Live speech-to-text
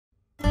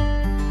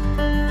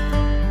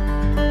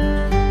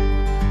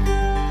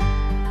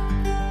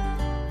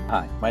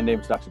Hi, my name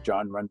is Dr.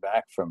 John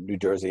Rundback from New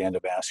Jersey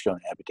Endovascular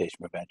and Amputation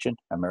Prevention,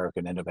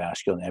 American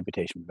Endovascular and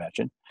Amputation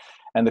Prevention.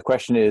 And the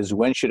question is,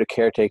 when should a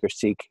caretaker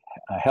seek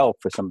help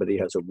for somebody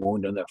who has a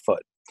wound on their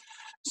foot?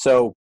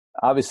 So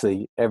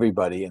obviously,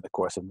 everybody in the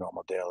course of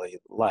normal daily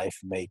life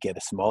may get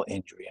a small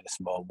injury and a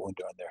small wound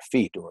on their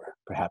feet, or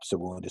perhaps a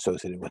wound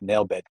associated with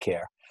nail bed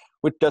care,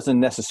 which doesn't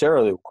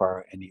necessarily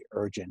require any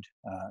urgent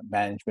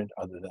management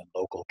other than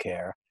local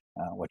care,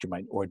 what you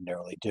might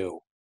ordinarily do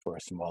for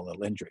a small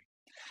little injury.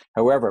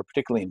 However,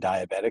 particularly in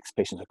diabetics,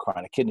 patients with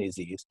chronic kidney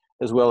disease,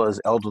 as well as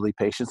elderly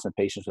patients and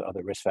patients with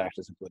other risk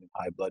factors, including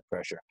high blood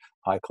pressure,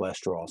 high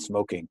cholesterol,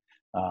 smoking,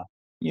 uh,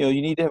 you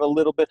need to have a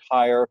little bit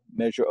higher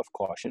measure of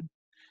caution.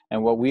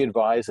 And what we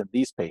advise in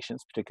these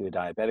patients, particularly the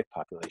diabetic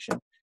population,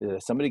 is that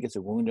if somebody gets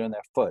a wound on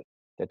their foot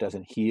that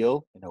doesn't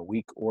heal in a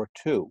week or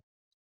two,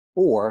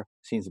 or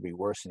seems to be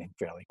worsening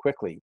fairly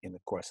quickly in the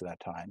course of that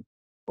time,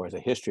 or has a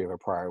history of a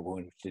prior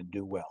wound which didn't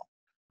do well,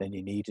 then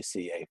you need to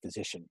see a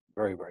physician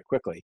very, very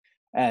quickly.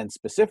 And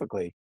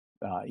specifically,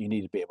 you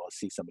need to be able to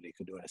see somebody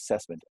who can do an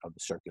assessment of the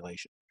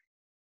circulation.